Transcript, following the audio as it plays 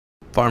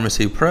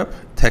Pharmacy Prep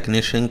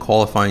Technician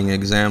Qualifying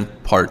Exam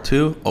Part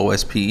 2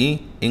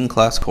 OSPE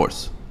in-class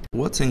course.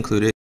 What's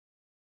included?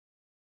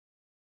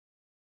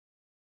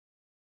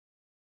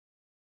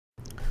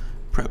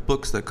 Prep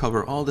books that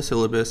cover all the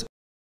syllabus.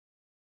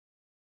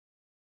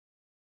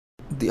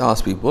 The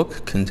OSPE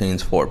book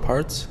contains 4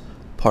 parts.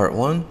 Part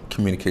 1,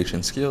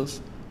 Communication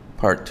Skills.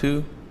 Part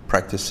 2,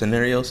 Practice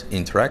Scenarios,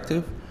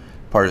 Interactive.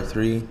 Part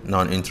 3,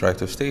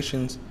 Non-Interactive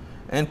Stations.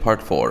 And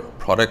Part 4,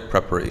 Product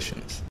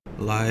Preparations.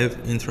 Live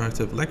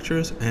interactive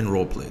lectures and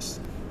role plays.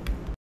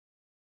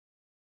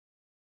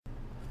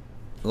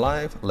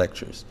 Live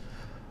lectures.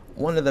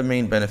 One of the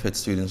main benefits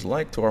students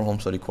like to our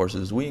home study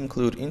courses, we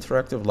include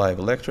interactive live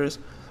lectures.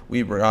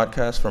 We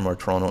broadcast from our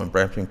Toronto and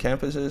Brampton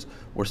campuses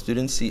where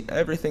students see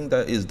everything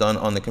that is done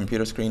on the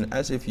computer screen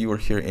as if you were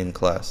here in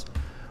class.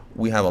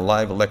 We have a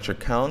live lecture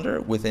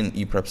calendar within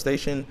ePrep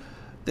Station.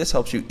 This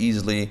helps you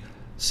easily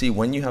see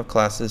when you have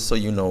classes so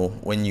you know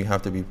when you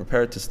have to be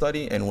prepared to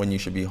study and when you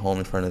should be home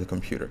in front of the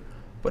computer.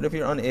 But if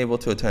you're unable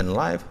to attend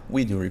live,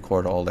 we do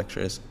record all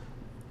lectures.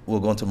 We'll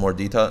go into more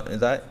detail in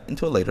that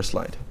into a later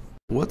slide.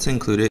 What's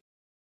included?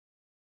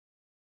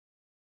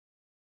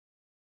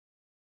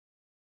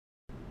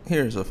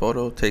 Here's a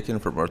photo taken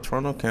from our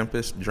Toronto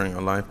campus during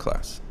a live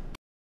class.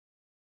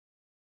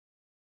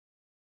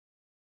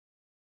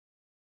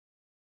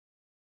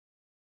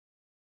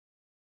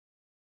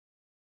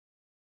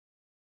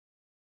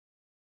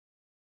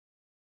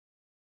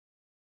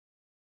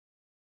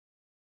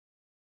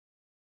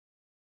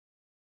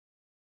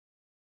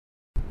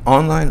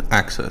 Online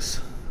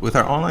access. With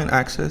our online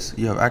access,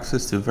 you have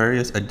access to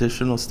various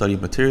additional study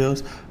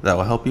materials that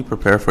will help you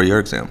prepare for your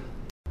exam.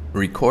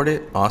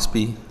 Recorded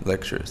OSPE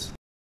lectures.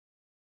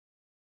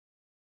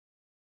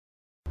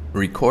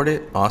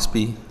 Recorded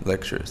OSPE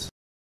lectures.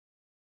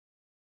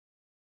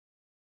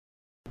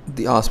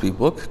 The OSPE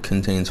book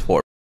contains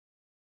 4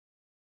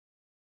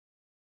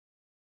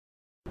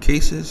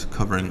 cases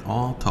covering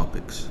all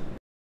topics.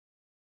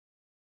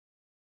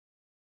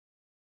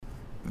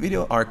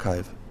 Video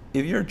archive.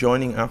 If you're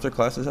joining after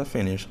classes have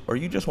finished or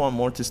you just want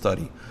more to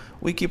study,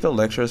 we keep the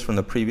lectures from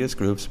the previous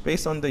groups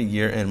based on the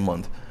year and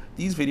month.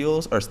 These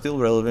videos are still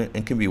relevant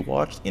and can be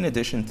watched in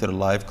addition to the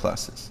live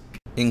classes.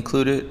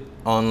 Included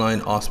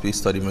online OSPE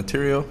study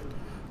material.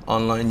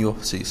 Online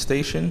you'll see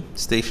Station.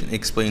 Station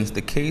explains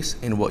the case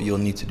and what you'll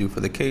need to do for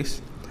the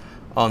case.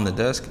 On the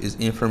desk is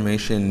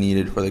information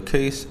needed for the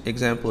case.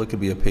 Example, it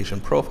could be a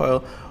patient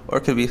profile or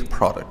it could be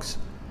products.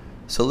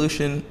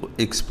 Solution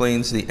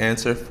explains the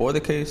answer for the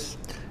case.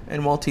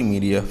 And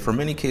multimedia, for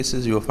many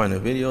cases you will find a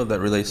video that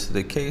relates to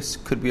the case,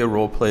 could be a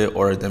role play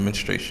or a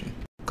demonstration.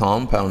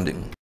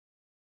 Compounding.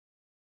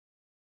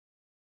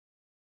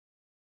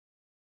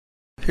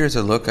 Here's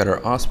a look at our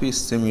OSPE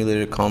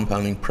simulated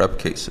compounding prep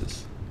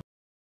cases.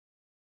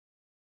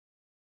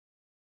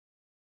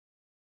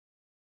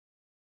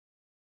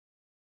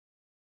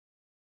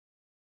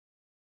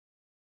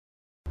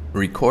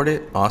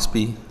 Recorded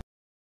OSPE.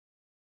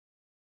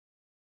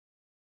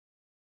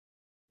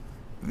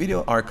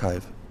 Video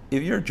archive.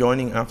 If you're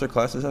joining after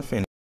classes have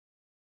finished.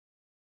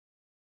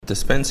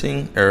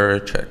 Dispensing error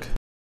check.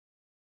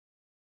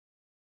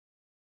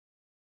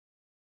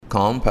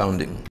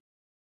 Compounding.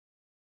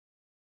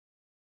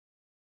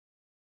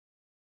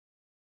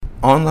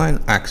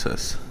 Online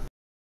access.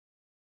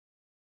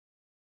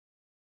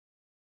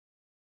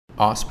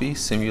 OSPE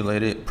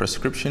simulated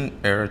prescription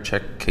error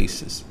check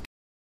cases.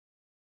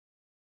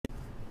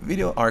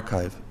 Video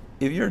archive.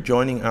 If you're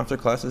joining after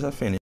classes have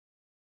finished.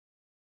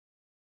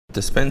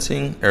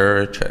 Dispensing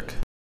error check.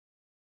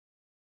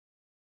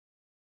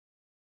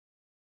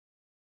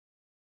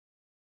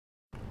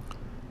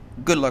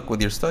 Good luck with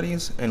your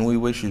studies, and we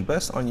wish you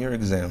best on your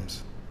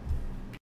exams.